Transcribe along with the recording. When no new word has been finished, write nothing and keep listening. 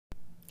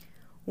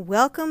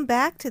Welcome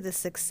back to the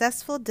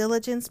Successful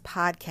Diligence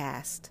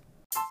podcast.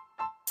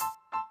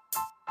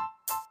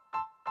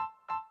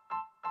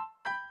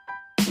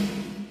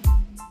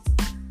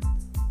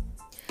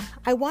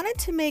 I wanted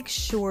to make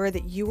sure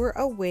that you were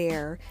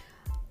aware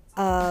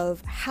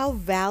of how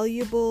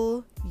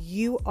valuable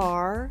you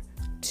are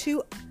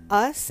to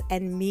us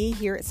and me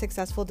here at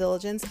Successful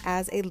Diligence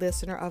as a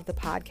listener of the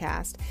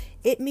podcast.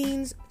 It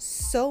means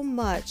so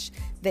much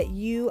that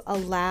you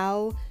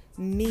allow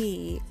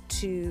me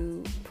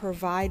to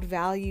provide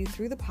value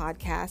through the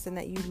podcast and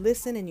that you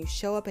listen and you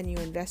show up and you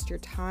invest your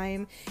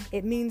time.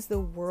 It means the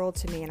world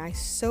to me and I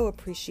so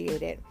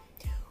appreciate it.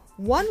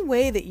 One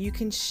way that you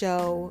can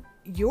show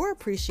your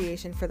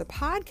appreciation for the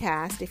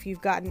podcast, if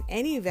you've gotten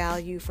any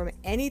value from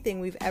anything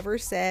we've ever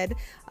said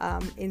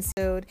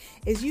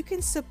is you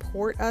can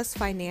support us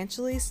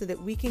financially so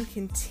that we can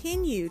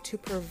continue to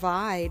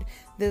provide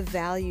the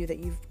value that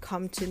you've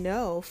come to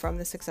know from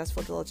the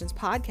Successful Diligence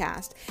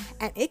podcast.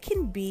 And it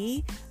can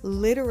be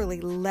literally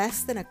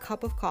less than a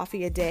cup of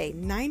coffee a day,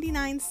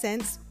 99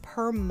 cents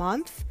per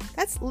month.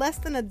 That's less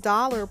than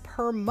 $1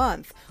 per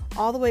month,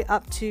 all the way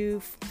up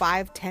to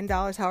 $5,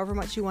 $10, however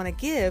much you want to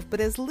give.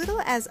 But as little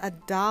as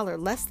 $1,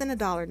 less than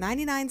 $1,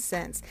 99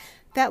 cents,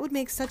 that would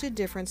make such a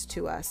difference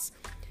to us.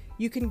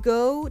 You can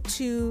go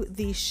to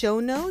the show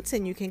notes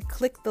and you can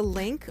click the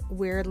link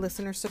where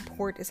listener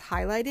support is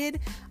highlighted.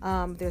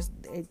 There's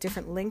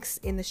different links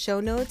in the show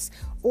notes,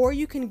 or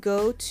you can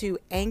go to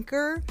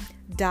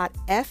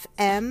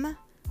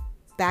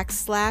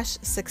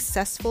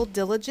anchor.fm/successful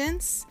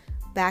diligence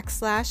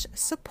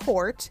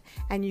 /support,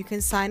 and you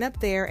can sign up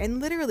there, and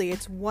literally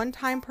it's one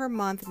time per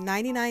month,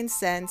 99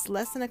 cents,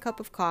 less than a cup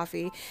of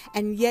coffee,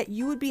 and yet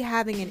you would be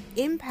having an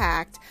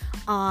impact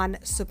on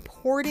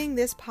supporting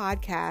this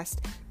podcast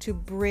to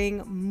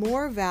bring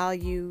more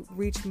value,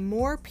 reach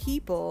more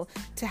people,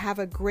 to have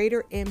a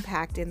greater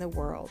impact in the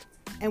world.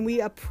 And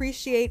we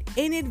appreciate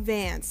in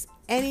advance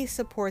any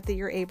support that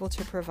you're able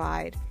to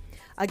provide.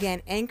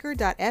 Again,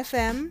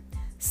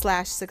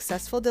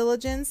 anchor.fm/successful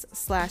diligence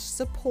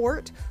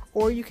 /support,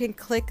 or you can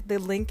click the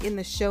link in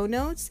the show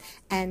notes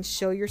and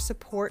show your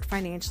support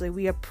financially.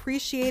 We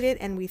appreciate it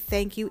and we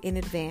thank you in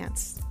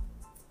advance.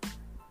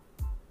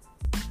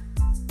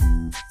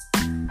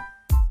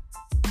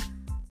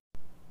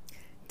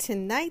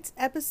 Tonight's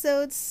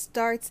episode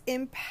starts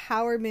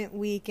Empowerment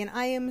Week, and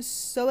I am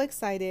so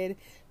excited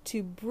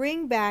to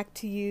bring back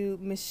to you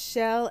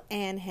Michelle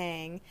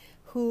Anghang,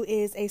 who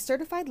is a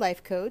certified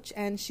life coach,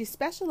 and she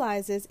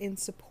specializes in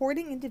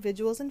supporting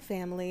individuals and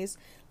families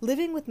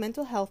living with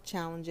mental health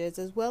challenges,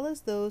 as well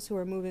as those who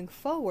are moving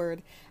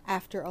forward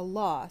after a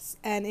loss.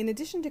 And in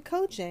addition to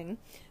coaching,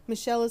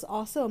 Michelle is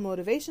also a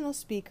motivational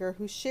speaker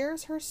who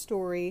shares her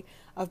story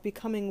of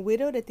becoming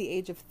widowed at the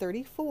age of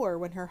 34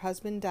 when her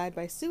husband died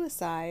by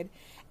suicide.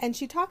 And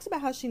she talks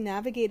about how she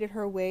navigated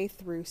her way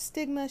through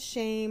stigma,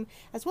 shame,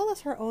 as well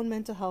as her own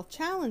mental health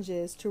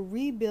challenges to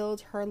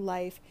rebuild her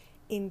life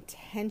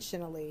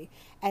intentionally.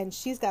 And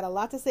she's got a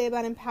lot to say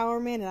about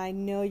empowerment, and I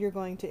know you're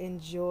going to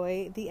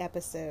enjoy the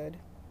episode.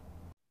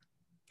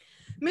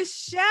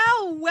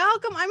 Michelle,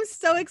 welcome. I'm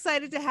so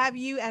excited to have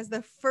you as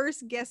the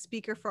first guest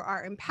speaker for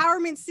our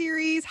empowerment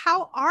series.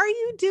 How are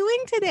you doing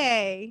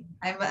today?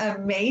 I'm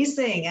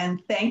amazing,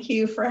 and thank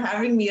you for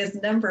having me as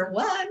number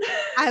one.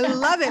 I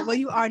love it. Well,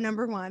 you are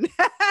number one.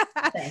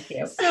 Thank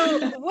you.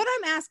 So what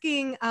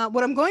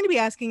I'm going to be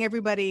asking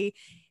everybody,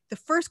 the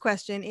first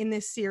question in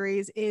this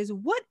series is,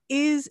 what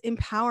is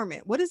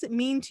empowerment? What does it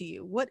mean to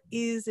you? What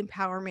is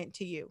empowerment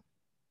to you?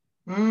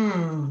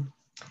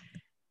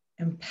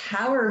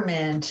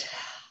 Empowerment.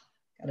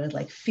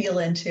 Gotta feel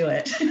into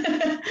it.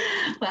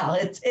 Well,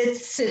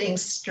 it's sitting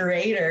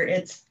straighter.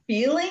 It's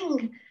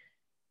feeling,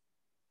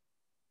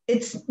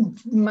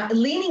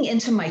 leaning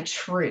into my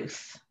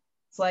truth.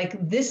 It's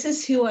like, this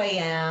is who I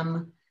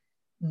am.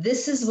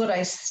 This is what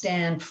I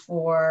stand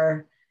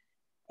for.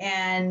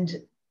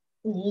 And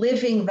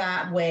living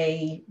that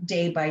way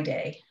day by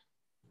day.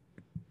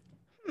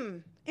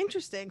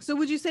 Interesting. So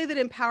would you say that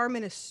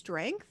empowerment is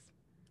strength,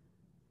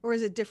 or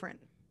is it different?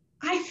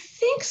 I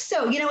think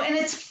so, and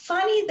it's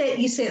funny that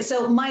you say it.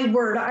 So my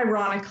word,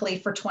 ironically,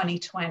 for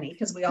 2020,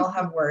 because we all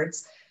have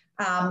words,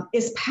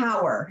 is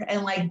power,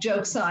 and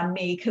jokes on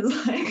me because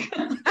I'm really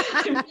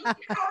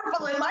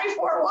powerful in my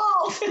four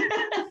walls.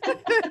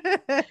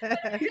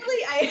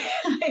 Really, I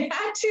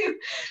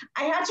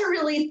had to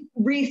really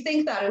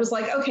rethink that. It was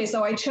like, okay,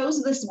 so I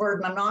chose this word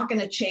and I'm not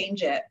going to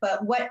change it,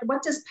 but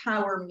what does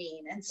power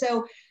mean? And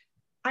so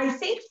I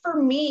think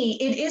for me,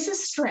 it is a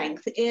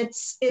strength.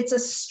 It's a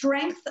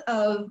strength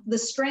of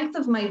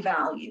my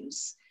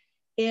values.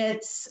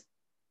 It's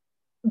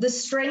the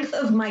strength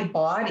of my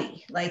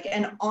body,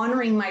 and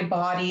honoring my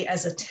body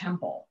as a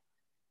temple,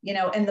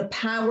 and the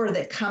power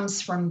that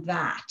comes from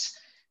that,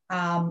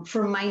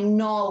 from my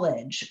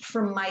knowledge,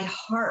 from my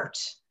heart,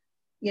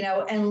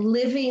 and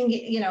living,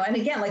 and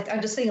again,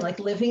 I'm just thinking,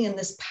 living in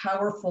this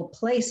powerful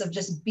place of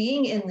just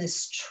being in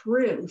this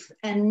truth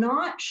and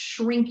not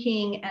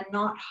shrinking and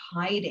not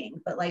hiding,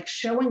 but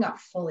showing up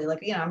fully.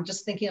 I'm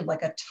just thinking of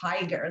a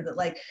tiger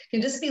that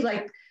can just be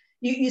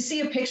you see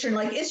a picture and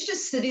like, it's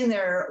just sitting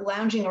there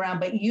lounging around,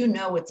 but you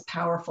know, it's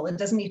powerful. It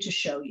doesn't need to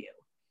show you.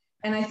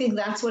 And I think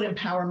that's what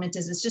empowerment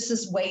is. It's just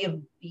this way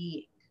of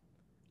being.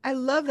 I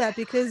love that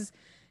because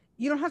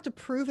you don't have to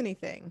prove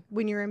anything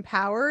when you're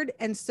empowered.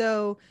 And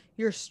so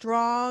you're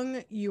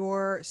strong,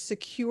 you're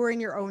secure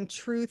in your own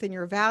truth and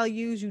your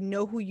values, you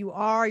know who you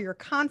are, you're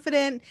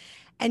confident,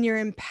 and you're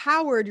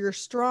empowered, you're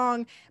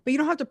strong, but you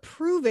don't have to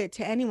prove it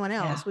to anyone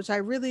Yeah. else, which I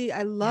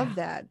love Yeah.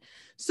 that.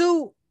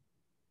 So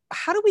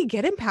how do we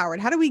get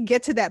empowered? How do we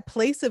get to that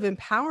place of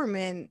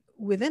empowerment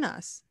within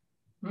us?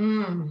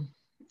 Mm.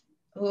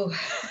 Oh,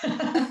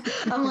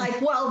 I'm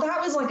like, well,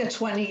 that was like a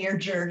 20-year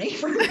journey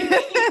for me. Where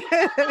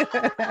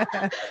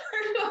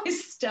do I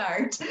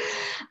start?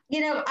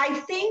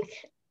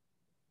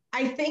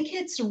 I think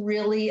it's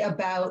really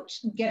about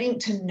getting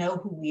to know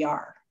who we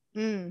are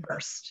Mm,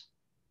 first.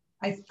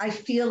 I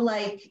feel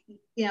like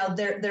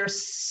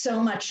there's so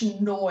much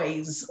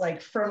noise,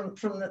 like from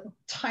the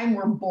time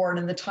we're born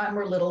and the time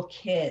we're little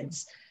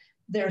kids.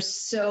 There's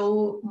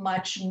so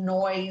much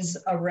noise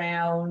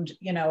around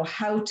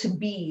how to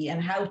be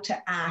and how to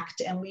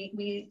act, and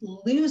we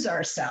lose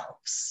ourselves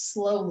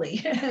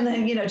slowly and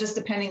then just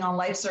depending on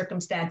life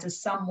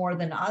circumstances, some more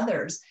than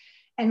others,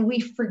 and we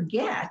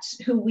forget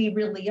who we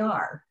really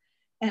are.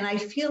 And I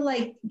feel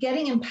like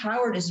getting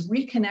empowered is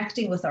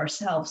reconnecting with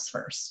ourselves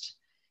first.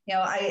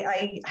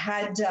 I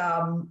had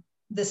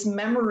this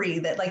memory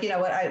that, like,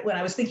 when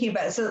I was thinking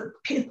about, so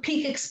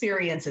peak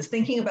experiences,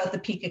 thinking about the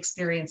peak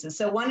experiences.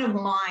 So one of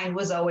mine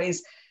was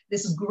always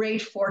this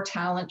grade 4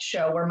 talent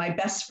show where my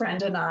best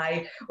friend and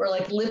I were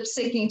like lip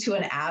syncing to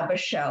an ABBA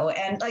show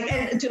and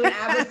to an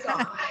ABBA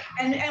song.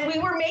 And we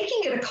were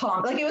making it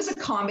it was a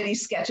comedy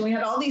sketch, and we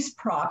had all these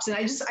props. And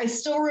I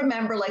still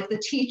remember like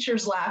the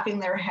teachers laughing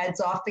their heads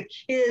off, the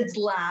kids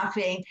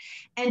laughing,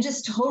 and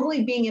just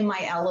totally being in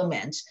my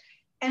element.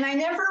 And I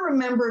never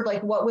remembered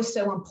like what was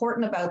so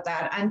important about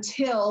that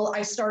until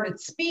I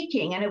started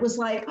speaking. And it was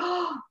like,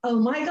 oh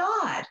my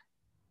God,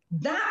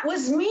 that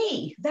was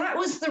me. That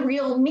was the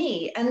real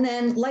me. And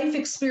then life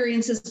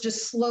experiences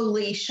just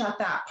slowly shut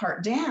that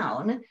part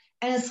down.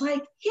 And it's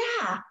like,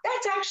 yeah,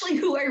 that's actually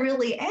who I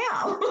really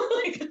am.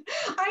 Like,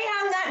 I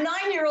am that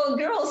 9-year-old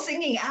girl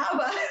singing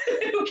ABBA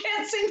who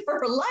can't sing for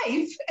her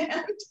life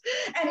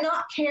and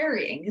not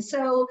caring.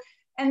 So,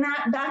 and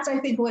that's I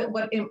think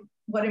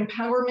what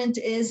empowerment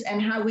is and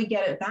how we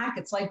get it back.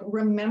 It's like,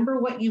 remember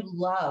what you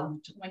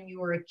loved when you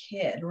were a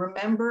kid.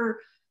 Remember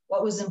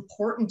what was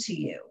important to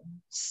you.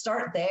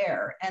 Start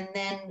there and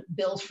then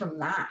build from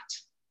that.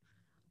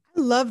 I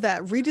love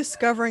that.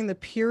 Rediscovering the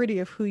purity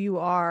of who you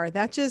are.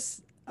 That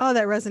just, oh,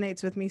 that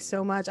resonates with me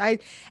so much. And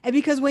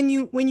because when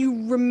you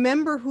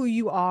remember who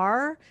you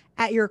are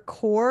at your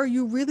core,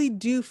 you really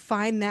do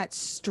find that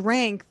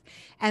strength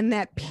and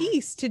that Yeah.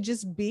 peace to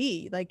just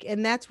be like,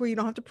 and that's where you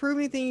don't have to prove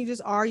anything. You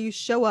just are, you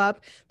show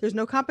up. There's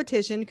no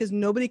competition because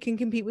nobody can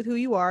compete with who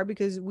you are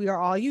because we are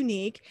all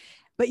unique.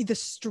 But the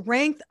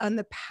strength and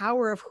the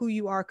power of who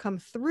you are come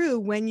through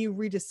when you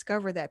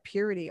rediscover that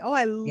purity. Oh,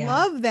 I Yeah.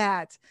 love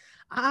that.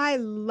 I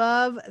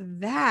love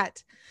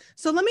that.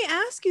 So let me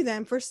ask you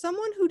then, for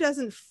someone who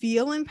doesn't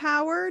feel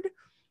empowered,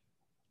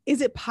 is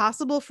it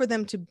possible for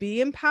them to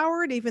be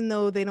empowered even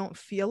though they don't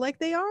feel like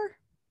they are?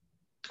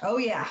 Oh,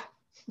 yeah.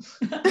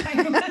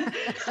 I'm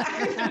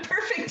the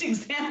perfect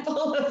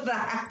example of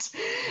that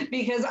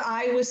because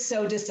I was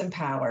so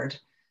disempowered.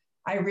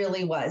 I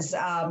really was,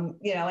 I've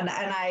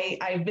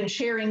been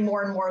sharing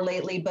more and more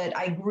lately, but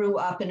I grew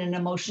up in an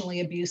emotionally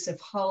abusive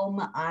home.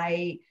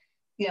 I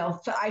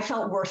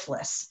felt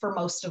worthless for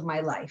most of my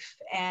life.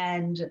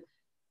 And,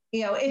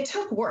 it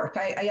took work.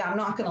 I'm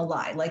not going to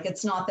lie. Like,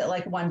 it's not that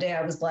like one day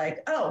I was like,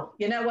 oh,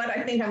 you know what?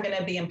 I think I'm going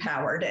to be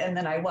empowered. And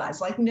then I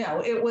was like,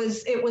 no, it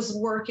was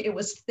work. It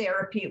was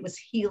therapy. It was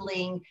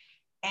healing.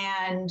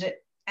 And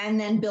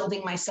then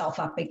building myself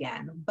up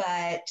again.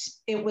 But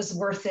it was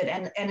worth it.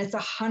 And it's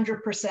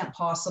 100%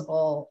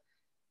 possible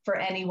for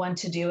anyone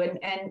to do. And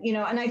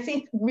I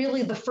think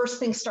really the first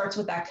thing starts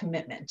with that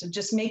commitment of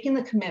just making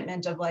the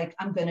commitment of like,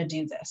 I'm going to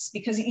do this,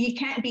 because you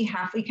can't be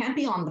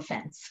on the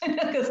fence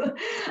because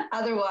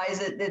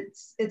otherwise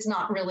it's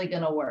not really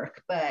going to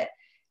work. But,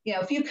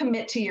 if you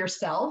commit to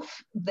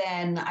yourself,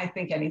 then I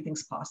think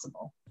anything's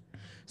possible.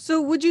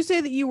 So would you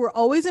say that you were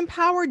always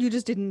empowered, you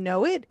just didn't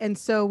know it? And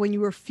so when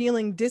you were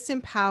feeling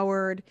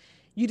disempowered,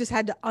 you just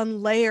had to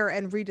unlayer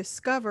and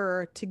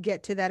rediscover to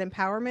get to that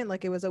empowerment,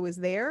 like it was always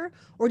there?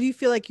 Or do you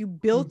feel like you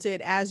built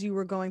it as you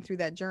were going through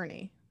that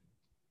journey?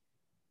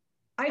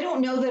 I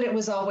don't know that it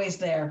was always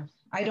there.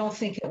 I don't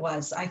think it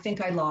was. I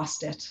think I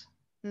lost it.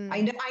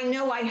 Mm. I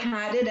know I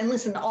had it. And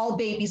listen, all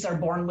babies are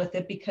born with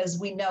it because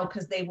we know,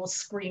 because they will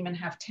scream and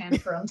have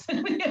tantrums,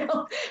 and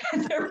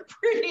they're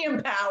pretty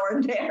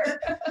empowered there.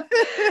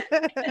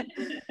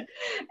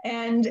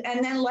 and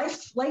then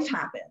life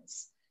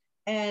happens.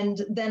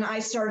 And then I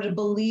started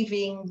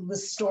believing the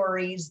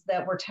stories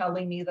that were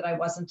telling me that I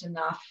wasn't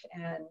enough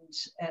and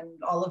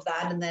all of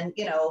that. And then,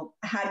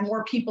 had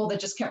more people that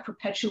just kept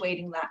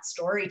perpetuating that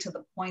story to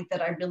the point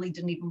that I really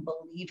didn't even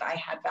believe I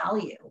had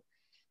value.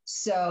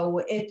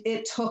 So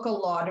it took a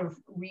lot of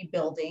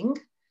rebuilding.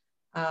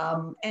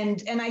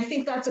 And I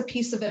think that's a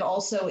piece of it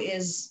also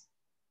is,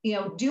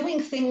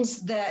 doing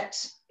things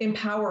that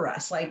empower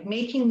us, like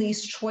making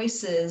these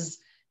choices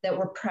that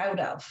we're proud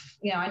of.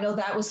 I know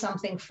that was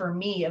something for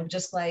me of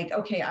just like,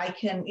 okay, I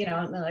can,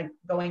 like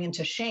going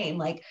into shame,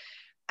 like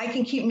I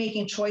can keep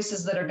making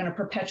choices that are going to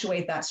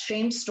perpetuate that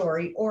shame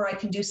story, or I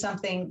can do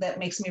something that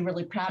makes me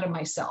really proud of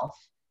myself.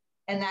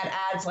 And that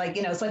adds like,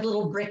 it's like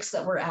little bricks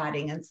that we're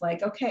adding. And it's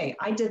like, okay,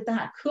 I did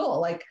that.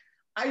 Cool. Like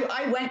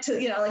I went to,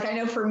 like, I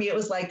know for me, it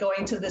was like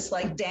going to this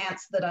like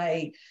dance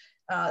that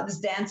this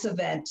dance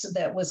event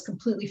that was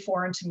completely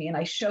foreign to me. And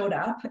I showed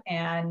up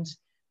and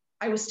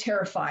I was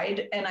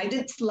terrified and I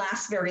didn't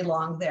last very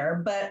long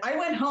there, but I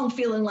went home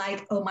feeling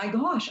like, oh my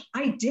gosh,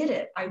 I did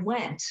it. I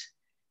went.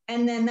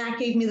 And then that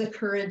gave me the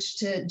courage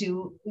to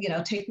do,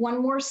 take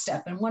one more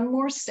step and one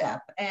more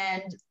step.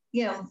 And,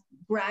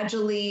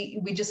 gradually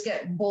we just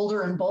get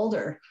bolder and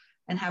bolder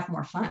and have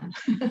more fun.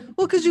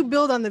 Well, because you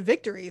build on the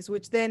victories,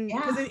 which then,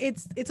 because Yeah.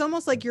 it's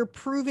almost like you're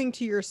proving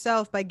to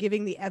yourself by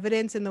giving the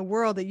evidence in the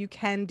world that you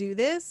can do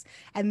this,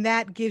 and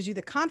that gives you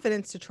the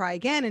confidence to try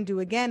again and do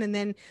again. And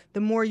then the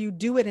more you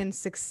do it and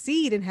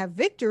succeed and have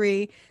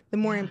victory, the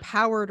more Yeah.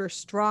 empowered or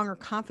strong or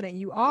confident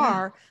you Yeah.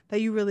 are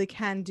that you really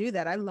can do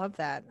that. I love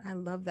that. I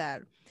love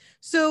that.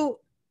 So,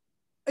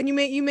 and you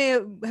may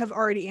have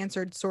already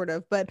answered sort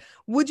of, but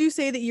would you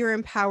say that you're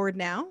empowered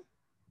now?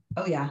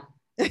 Oh yeah.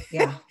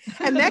 Yeah.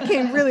 And that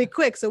came really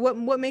quick. So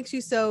what makes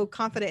you so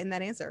confident in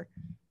that answer?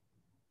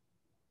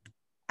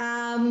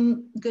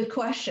 Good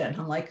question.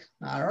 I'm like,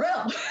 I don't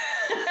know.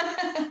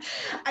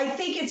 I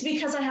think it's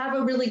because I have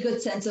a really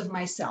good sense of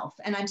myself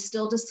and I'm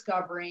still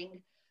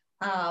discovering.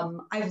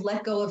 I've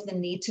let go of the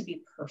need to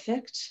be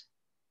perfect,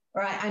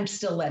 or I'm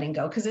still letting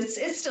go because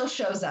it still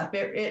shows up.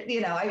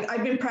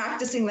 I've been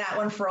practicing that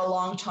one for a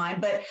long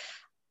time, but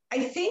I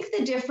think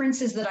the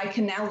difference is that I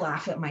can now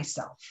laugh at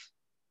myself.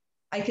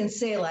 I can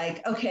say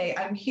like, okay,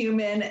 I'm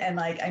human and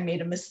like I made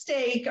a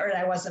mistake or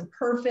I wasn't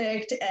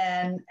perfect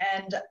and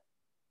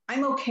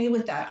I'm okay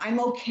with that. I'm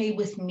okay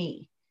with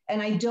me.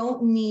 And I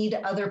don't need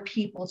other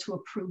people to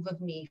approve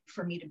of me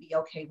for me to be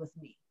okay with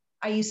me.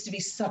 I used to be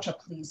such a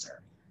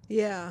pleaser.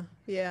 Yeah,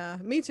 yeah,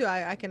 me too.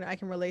 I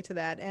can relate to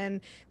that. And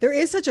there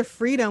is such a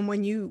freedom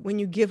when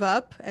you give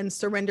up and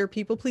surrender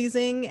people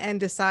pleasing and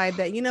decide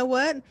that, you know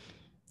what?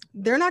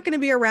 They're not going to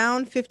be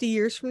around 50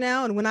 years from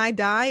now. And when I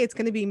die, it's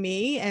going to be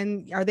me.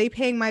 And are they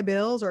paying my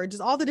bills? Or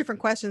just all the different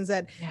questions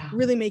that Yeah.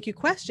 really make you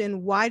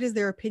question, why does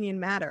their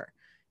opinion matter?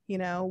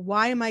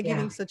 Why am I Yeah.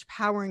 giving such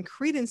power and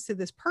credence to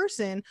this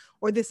person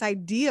or this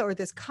idea or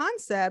this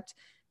concept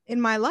in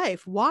my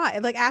life? Why?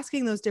 Like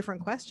asking those different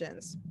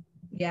questions.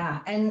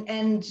 Yeah.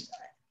 And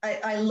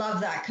I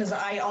love that because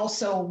I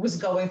also was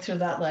going through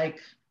that like,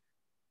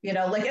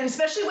 like, and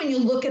especially when you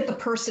look at the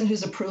person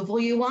whose approval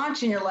you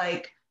want and you're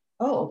like,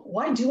 oh,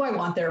 why do I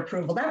want their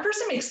approval? That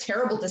person makes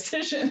terrible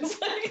decisions.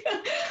 Like,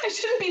 I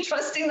shouldn't be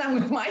trusting them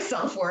with my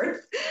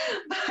self-worth.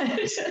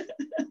 But,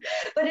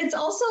 but it's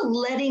also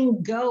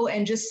letting go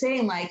and just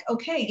saying like,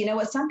 okay, you know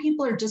what? Some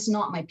people are just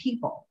not my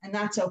people and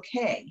that's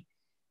okay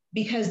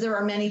because there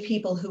are many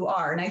people who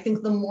are. And I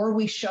think the more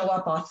we show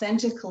up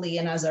authentically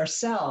and as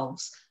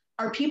ourselves,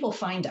 our people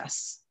find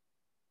us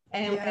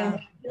and Yeah.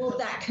 build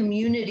that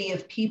community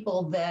of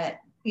people that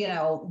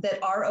that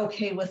are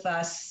okay with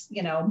us,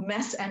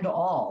 mess and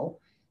all.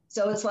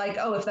 So it's like,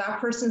 oh, if that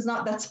person's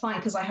not, that's fine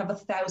because I have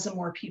 1,000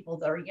 more people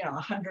that are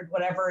 100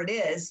 whatever it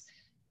is, Or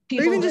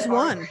people even just that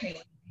are one.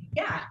 okay.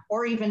 Yeah,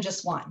 or even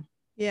just one.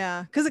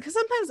 Yeah, because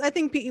sometimes I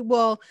think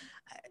well,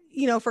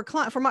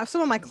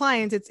 some of my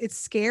clients, it's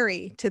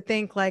scary to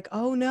think like,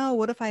 oh no,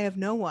 what if I have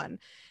no one?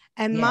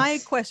 And my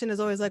Yes. question is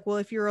always like, well,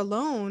 if you're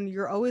alone,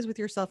 you're always with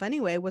yourself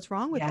anyway. What's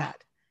wrong with Yeah.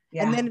 that?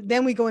 And Yeah.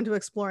 then we go into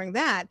exploring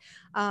that.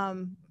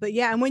 But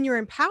yeah, and when you're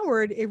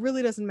empowered, it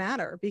really doesn't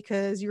matter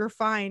because you're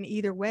fine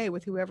either way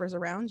with whoever's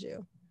around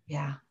you.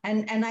 Yeah.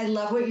 And I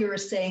love what you were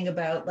saying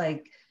about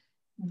like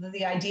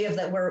the idea of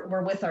that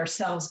we're with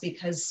ourselves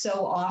because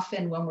so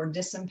often when we're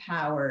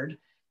disempowered,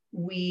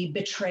 we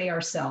betray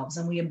ourselves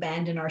and we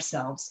abandon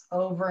ourselves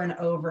over and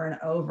over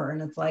and over.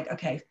 And it's like,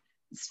 okay,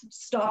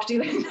 stop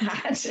doing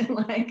that and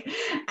like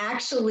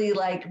actually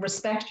like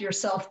respect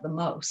yourself the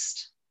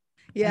most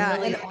and Yeah,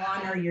 really and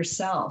honor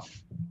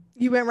yourself.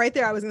 you went right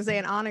there. I was going to say,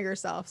 and honor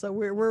yourself. So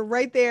we're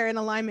right there in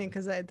alignment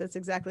because that's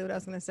exactly what I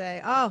was going to say.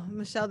 Oh,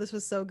 Michelle, this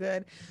was so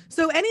good.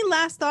 So, any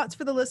last thoughts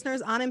for the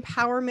listeners on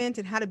empowerment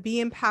and how to be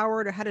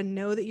empowered, or how to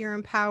know that you're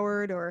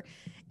empowered, or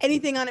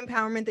anything on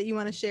empowerment that you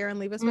want to share and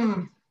leave us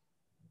with?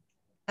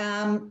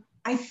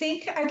 I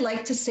think I'd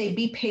like to say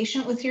be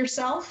patient with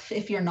yourself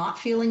if you're not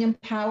feeling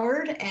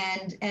empowered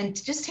and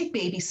just take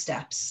baby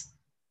steps.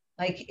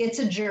 Like it's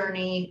a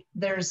journey.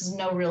 There's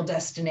no real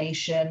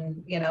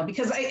destination,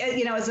 because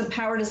as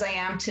empowered as I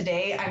am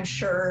today, I'm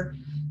sure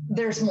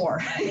there's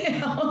more,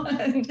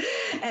 and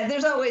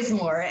there's always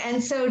more.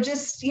 And so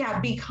just,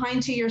 yeah, be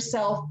kind to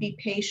yourself, be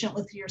patient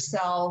with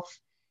yourself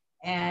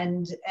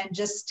and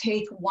just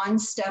take one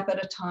step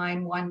at a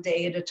time, one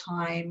day at a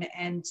time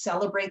and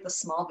celebrate the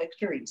small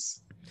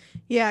victories.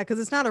 Yeah, because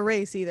it's not a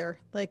race either.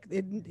 Like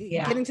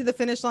Yeah. getting to the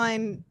finish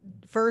line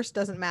first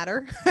doesn't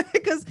matter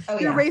because Oh,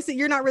 you're yeah. racing.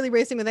 You're not really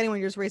racing with anyone.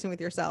 You're just racing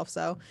with yourself.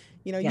 So,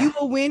 you Yeah.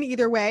 will win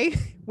either way.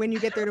 When you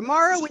get there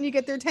tomorrow, when you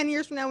get there 10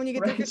 years from now, when you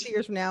get there Right. 50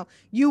 years from now,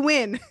 you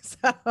win. So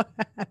I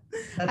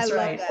That's love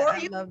right. that. Or I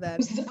you love that.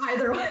 lose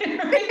either way,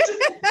 right?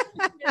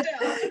 Yeah.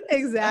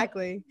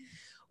 Exactly.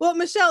 Well,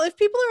 Michelle, if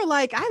people are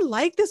like, I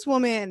like this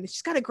woman,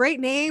 she's got a great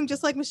name,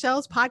 just like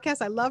Michelle's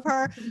podcast. I love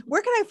her.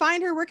 Where can I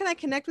find her? Where can I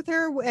connect with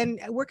her? And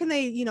where can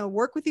they,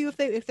 work with you if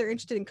they're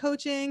interested in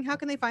coaching? How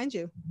can they find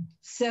you?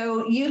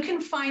 So you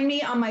can find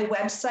me on my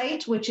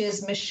website, which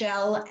is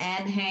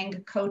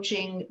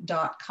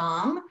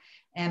michelleanghangcoaching.com.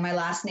 And my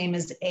last name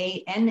is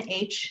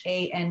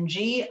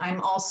Anhang. I'm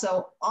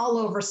also all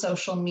over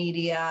social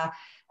media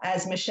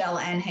as Michelle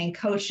Anghang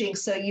Coaching.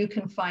 So you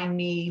can find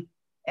me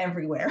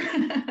everywhere.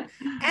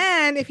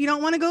 And if you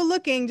don't want to go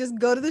looking, just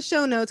go to the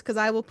show notes because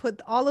I will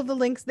put all of the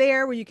links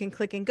there where you can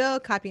click and go,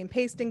 copy and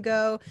paste and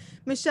go.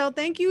 Michelle,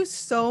 thank you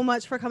so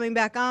much for coming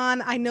back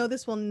on. I know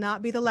this will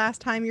not be the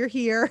last time you're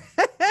here,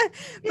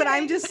 but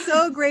I'm just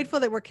so grateful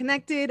that we're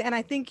connected. And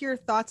I think your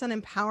thoughts on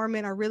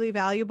empowerment are really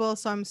valuable.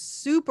 So I'm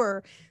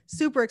super,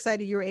 super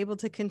excited you were able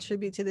to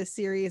contribute to this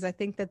series. I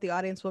think that the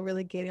audience will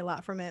really gain a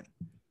lot from it.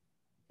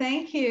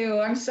 Thank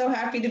you. I'm so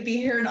happy to be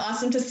here and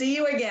awesome to see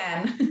you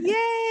again.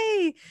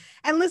 Yay!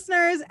 And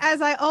listeners,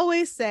 as I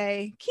always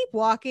say, keep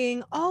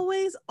walking,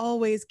 always,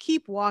 always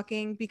keep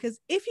walking, because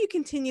if you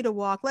continue to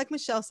walk, like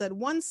Michelle said,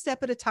 one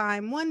step at a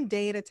time, one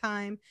day at a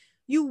time,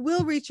 you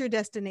will reach your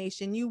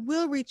destination. You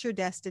will reach your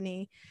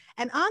destiny.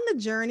 And on the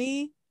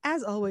journey,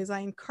 as always,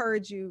 I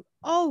encourage you,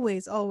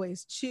 always,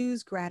 always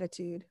choose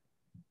gratitude.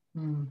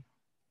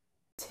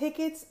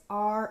 Tickets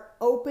are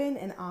open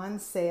and on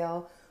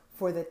sale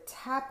for the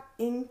Tap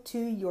Into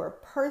Your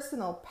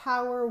Personal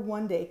Power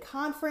one-day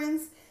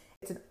conference.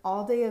 It's an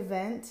all-day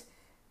event.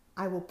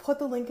 I will put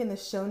the link in the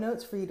show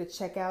notes for you to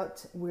check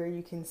out where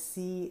you can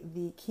see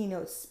the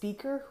keynote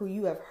speaker who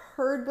you have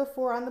heard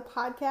before on the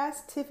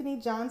podcast, Tiffany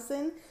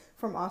Johnson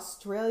from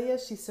Australia.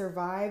 She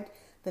survived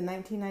the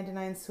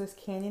 1999 Swiss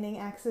canyoning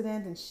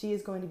accident, and she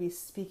is going to be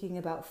speaking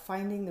about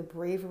finding the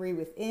bravery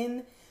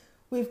within.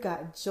 We've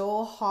got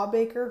Joel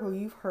Hawbaker, who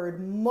you've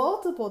heard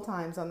multiple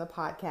times on the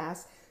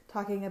podcast,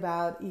 talking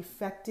about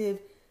effective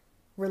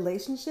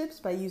relationships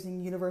by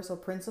using universal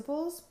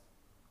principles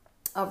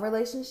of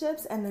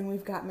relationships. And then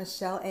we've got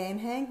Michelle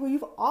Anghang, who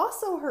you've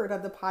also heard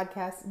on the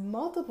podcast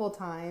multiple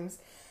times.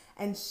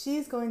 And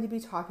she's going to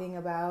be talking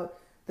about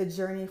the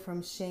journey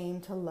from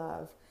shame to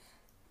love.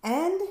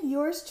 And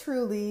yours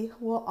truly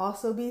will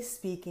also be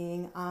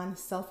speaking on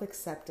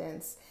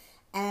self-acceptance.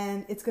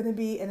 And it's going to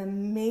be an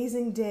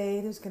amazing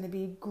day. There's going to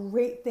be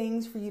great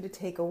things for you to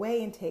take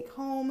away and take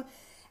home.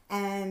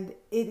 And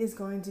it is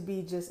going to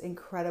be just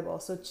incredible.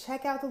 So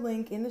check out the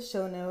link in the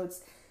show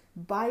notes.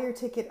 Buy your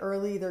ticket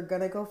early. They're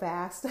going to go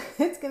fast.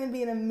 It's going to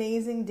be an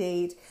amazing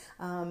date.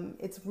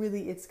 It's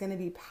going to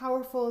be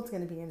powerful. It's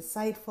going to be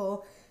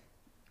insightful.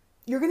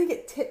 You're going to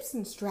get tips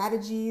and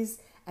strategies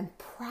and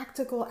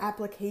practical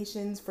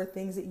applications for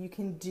things that you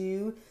can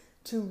do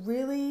to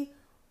really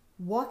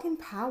walk in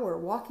power,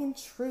 walk in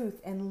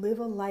truth, and live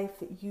a life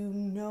that you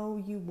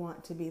know you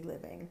want to be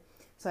living.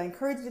 So I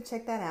encourage you to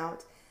check that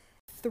out.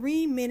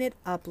 3-minute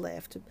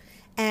uplift.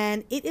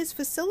 And it is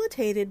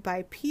facilitated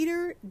by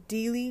Peter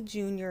Deely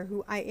Jr.,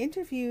 who I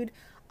interviewed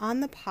on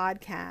the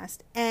podcast.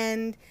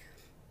 And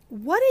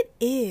what it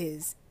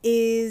is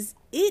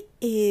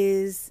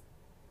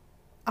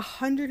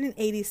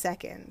 180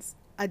 seconds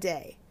a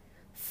day.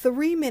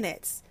 3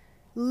 minutes,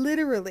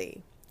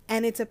 literally.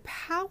 And it's a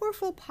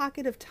powerful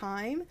pocket of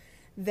time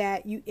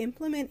that you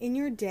implement in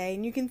your day.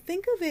 And you can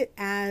think of it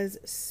as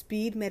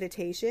speed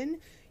meditation.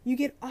 You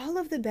get all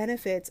of the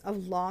benefits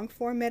of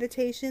long-form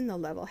meditation, the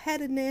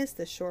level-headedness,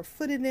 the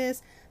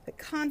sure-footedness, the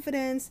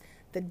confidence,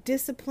 the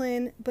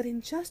discipline, but in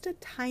just a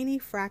tiny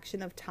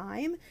fraction of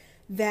time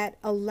that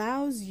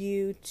allows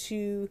you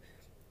to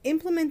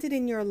implement it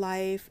in your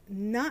life,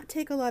 not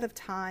take a lot of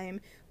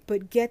time,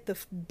 but get the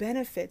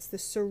benefits, the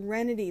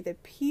serenity, the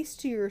peace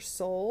to your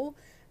soul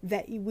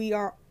that we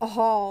are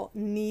all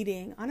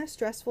needing on a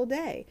stressful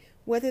day,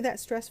 whether that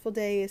stressful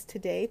day is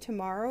today,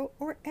 tomorrow,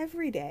 or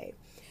every day.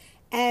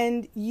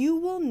 And you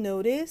will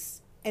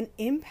notice an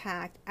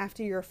impact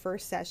after your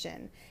first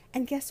session.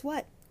 And guess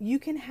what? You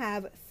can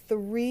have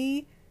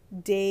 3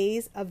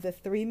 days of the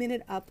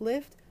 3-minute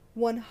uplift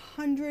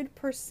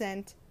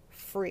 100%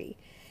 free.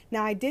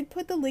 Now, I did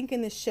put the link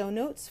in the show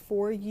notes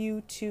for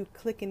you to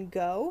click and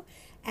go.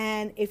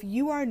 And if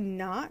you are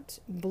not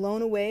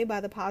blown away by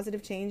the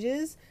positive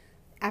changes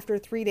after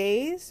 3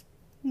 days,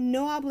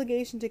 no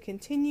obligation to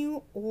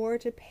continue or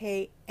to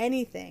pay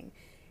anything.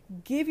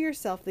 Give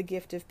yourself the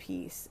gift of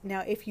peace.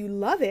 Now, if you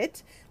love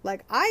it,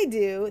 like I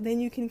do, then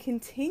you can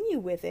continue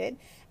with it.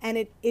 And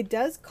it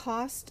does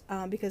cost,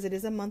 because it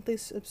is a monthly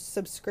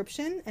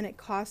subscription, and it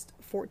costs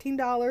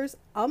 $14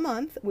 a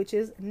month, which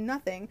is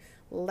nothing,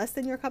 less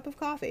than your cup of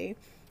coffee.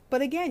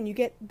 But again, you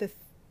get the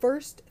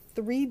first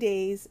 3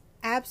 days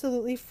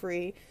absolutely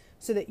free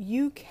so that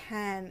you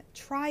can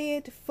try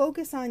it,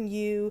 focus on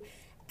you.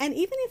 And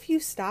even if you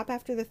stop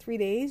after the 3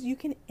 days, you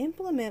can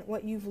implement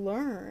what you've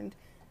learned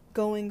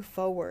going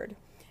forward.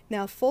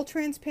 Now, full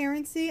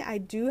transparency, I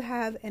do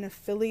have an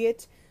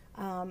affiliate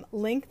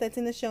link that's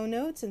in the show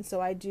notes. And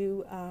so I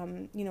do,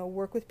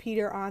 work with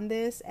Peter on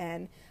this,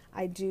 and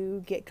I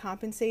do get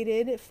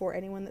compensated for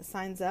anyone that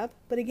signs up.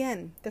 But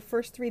again, the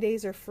first 3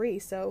 days are free,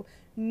 so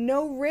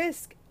no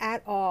risk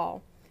at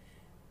all.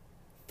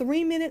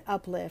 3-minute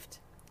uplift,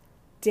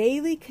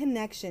 daily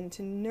connection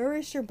to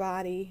nourish your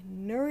body,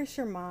 nourish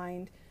your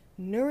mind,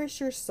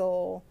 nourish your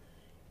soul,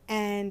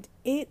 and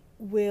it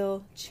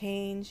will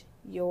change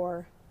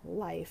your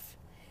life.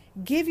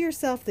 Give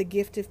yourself the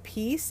gift of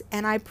peace,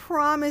 and I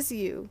promise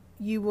you,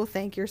 you will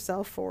thank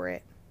yourself for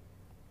it.